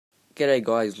G'day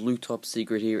guys,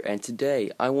 LukeTopSecret here, and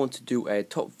today I want to do a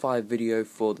top 5 video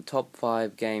for the top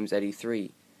 5 games at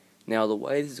E3. Now the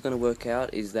way this is going to work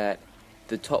out is that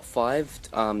the top 5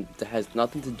 that has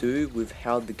nothing to do with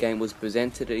how the game was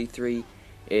presented at E3.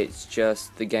 It's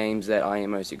just the games that I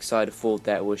am most excited for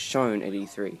that were shown at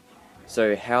E3.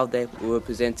 So how they were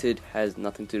presented has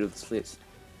nothing to do with this list.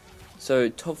 So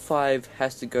top 5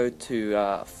 has to go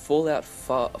to Fallout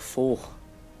 4.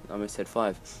 I almost said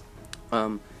 5.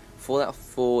 Fallout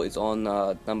 4 is on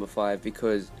number 5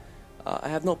 because I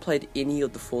have not played any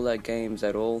of the Fallout games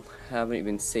at all. I haven't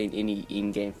even seen any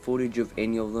in-game footage of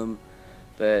any of them.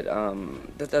 But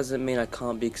that doesn't mean I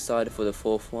can't be excited for the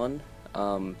fourth one.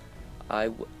 I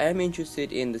am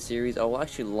interested in the series. I will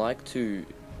actually like to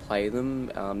play them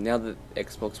now that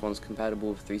Xbox One's compatible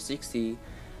with 360.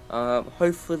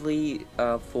 Hopefully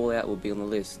Fallout will be on the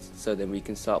list, so then we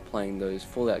can start playing those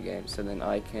Fallout games, so then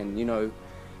I can,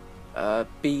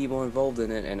 be more involved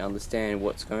in it and understand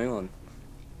what's going on.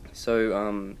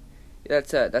 So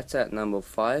that's at number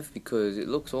 5 because it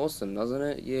looks awesome, doesn't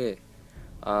it? Yeah.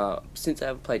 Since I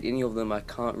haven't played any of them, I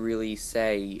can't really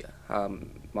say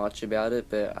much about it,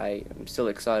 but I am still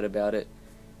excited about it,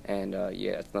 and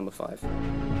yeah, it's number 5.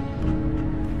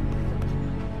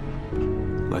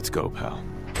 Let's go, pal.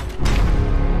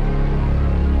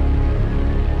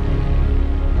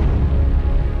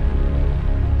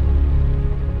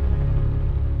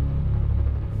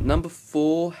 Number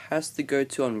 4 has to go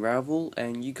to Unravel,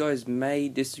 and you guys may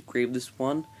disagree with this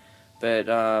one, but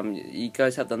you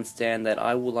guys have to understand that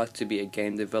I would like to be a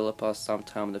game developer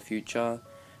sometime in the future,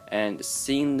 and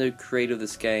seeing the creator of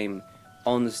this game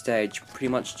on the stage pretty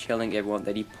much telling everyone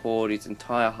that he poured his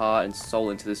entire heart and soul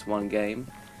into this one game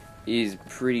is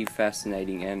pretty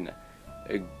fascinating and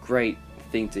a great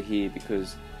thing to hear,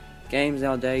 because games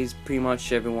nowadays pretty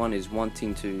much everyone is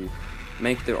wanting to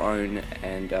make their own,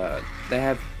 and they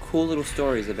have cool little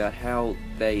stories about how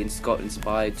they got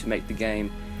inspired to make the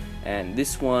game, and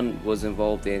this one was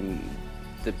involved in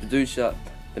the producer,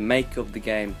 the maker of the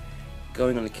game,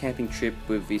 going on a camping trip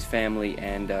with his family,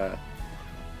 and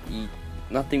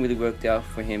nothing really worked out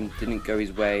for him, didn't go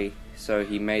his way, so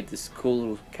he made this cool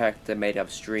little character made out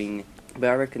of string. But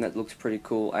I reckon that looks pretty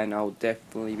cool, and I'll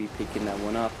definitely be picking that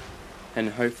one up and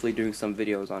hopefully doing some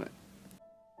videos on it.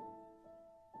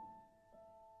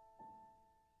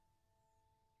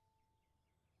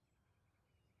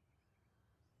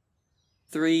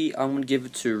 Three, I'm going to give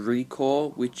it to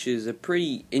Recore, which is a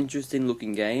pretty interesting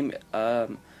looking game. I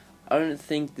don't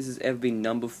think this has ever been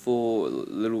number 4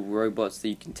 little robots that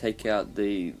you can take out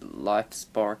the life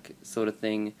spark sort of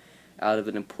thing out of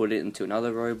it and put it into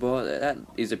another robot. That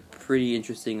is a pretty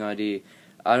interesting idea.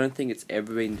 I don't think it's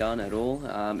ever been done at all.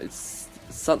 It's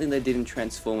something they did in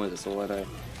Transformers, that's all I know.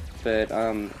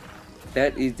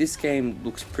 But this game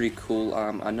looks pretty cool.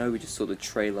 I know we just saw the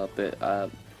trailer,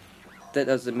 but that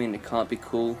doesn't mean it can't be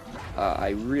cool.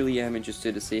 I really am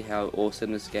interested to see how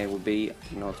awesome this game will be.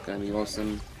 I know it's going to be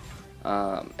awesome.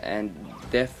 And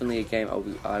definitely a game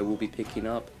I will be picking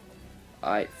up.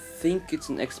 I think it's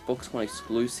an Xbox One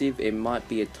exclusive. It might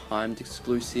be a timed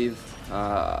exclusive.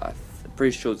 I'm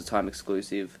pretty sure it's a timed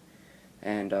exclusive.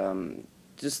 And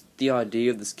just the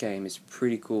idea of this game is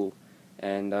pretty cool.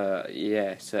 And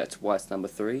yeah, so that's why it's number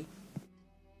 3.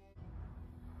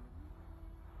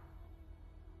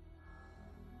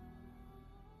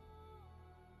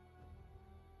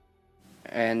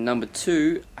 And number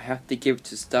 2, I have to give it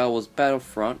to Star Wars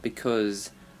Battlefront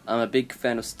because I'm a big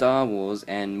fan of Star Wars,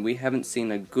 and we haven't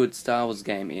seen a good Star Wars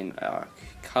game in a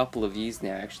couple of years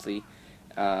now, actually.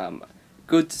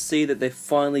 Good to see that they've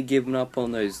finally given up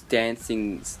on those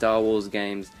dancing Star Wars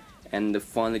games, and they've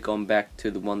finally gone back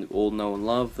to the one we all know and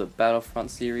love, the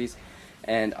Battlefront series.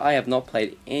 And I have not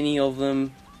played any of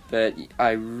them, but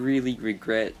I really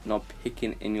regret not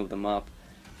picking any of them up.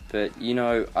 But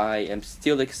I am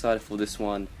still excited for this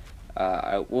one.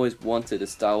 I always wanted a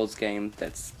Star Wars game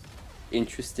that's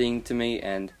interesting to me,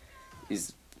 and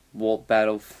is what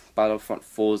Battlefront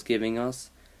 4 is giving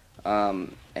us.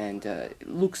 And it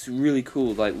looks really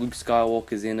cool. Like Luke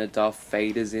Skywalker's in it, Darth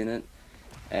Vader's in it,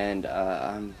 and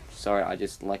I'm sorry, I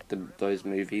just like those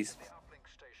movies.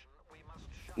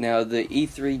 Now the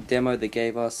E3 demo they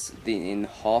gave us in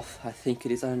Hoth, I think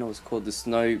it is. I don't know what it's called, the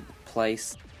snow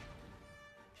place.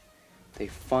 They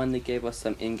finally gave us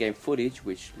some in-game footage,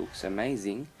 which looks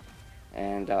amazing,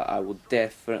 and I will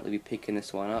definitely be picking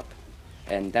this one up,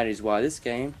 and that is why this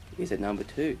game is at number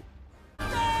 2.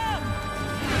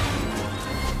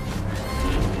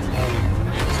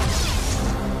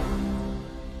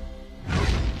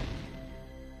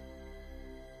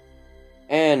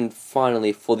 And And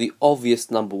finally, for the obvious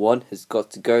number one, has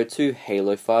got to go to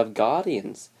Halo 5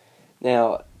 Guardians.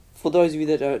 Now, for those of you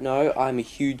that don't know, I'm a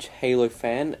huge Halo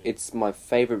fan. It's my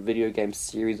favorite video game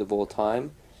series of all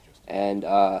time. And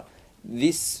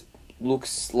this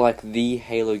looks like the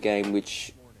Halo game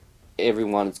which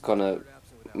most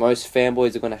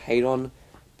fanboys are gonna hate on,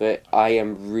 but I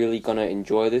am really gonna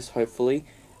enjoy this, hopefully.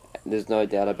 There's no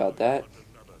doubt about that.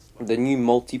 The new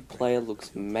multiplayer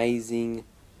looks amazing.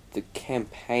 The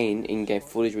campaign in-game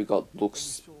footage we got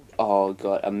looks, oh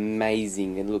god,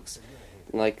 amazing. It looks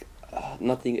like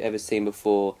nothing I've ever seen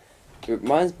before. It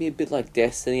reminds me a bit like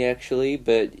Destiny, actually,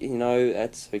 but you know,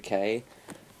 that's okay.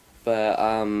 But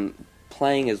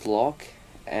playing as Locke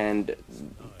and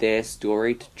their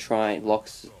story to try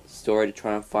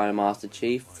and find a Master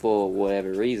Chief for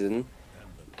whatever reason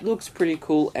looks pretty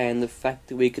cool, and the fact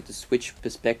that we get to switch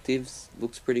perspectives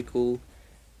looks pretty cool.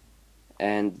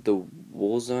 And the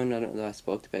Warzone, I don't know if I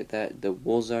spoke about that, the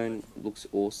Warzone looks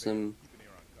awesome.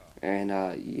 And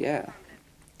yeah,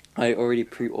 I already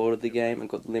pre-ordered the game. I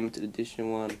got the limited edition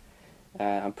one.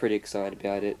 I'm pretty excited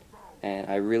about it, and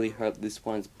I really hope this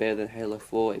one's better than Halo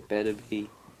 4. It better be.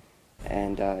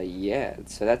 And yeah,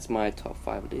 so that's my top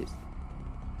 5 it is.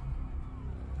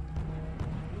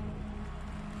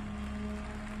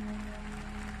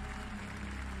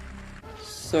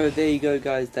 So there you go,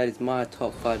 guys, that is my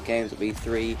top 5 games of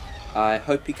E3. I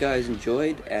hope you guys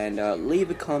enjoyed, and leave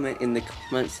a comment in the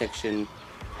comment section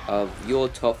of your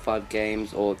top 5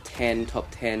 games, or top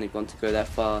 10 if you want to go that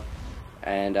far.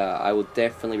 And I will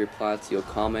definitely reply to your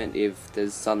comment if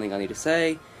there's something I need to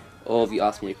say, or if you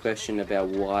ask me a question about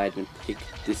why I didn't pick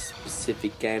this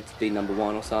specific game to be number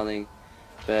 1 or something.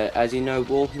 But as you know,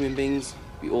 we're all human beings,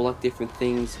 we all like different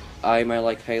things. I might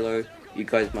like Halo, you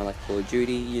guys might like Call of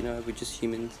Duty, you know, we're just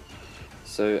humans.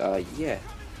 So yeah.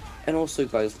 And also,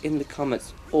 guys, in the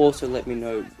comments, also let me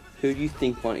know who you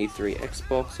think won E3,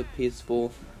 Xbox or PS4.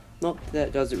 Not that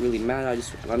it doesn't really matter,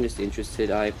 I'm just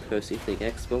interested. I personally think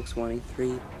Xbox won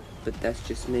E3, but that's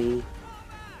just me.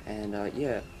 And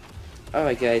yeah.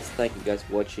 Alright guys, thank you guys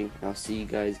for watching. I'll see you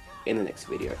guys in the next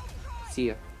video. See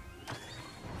ya.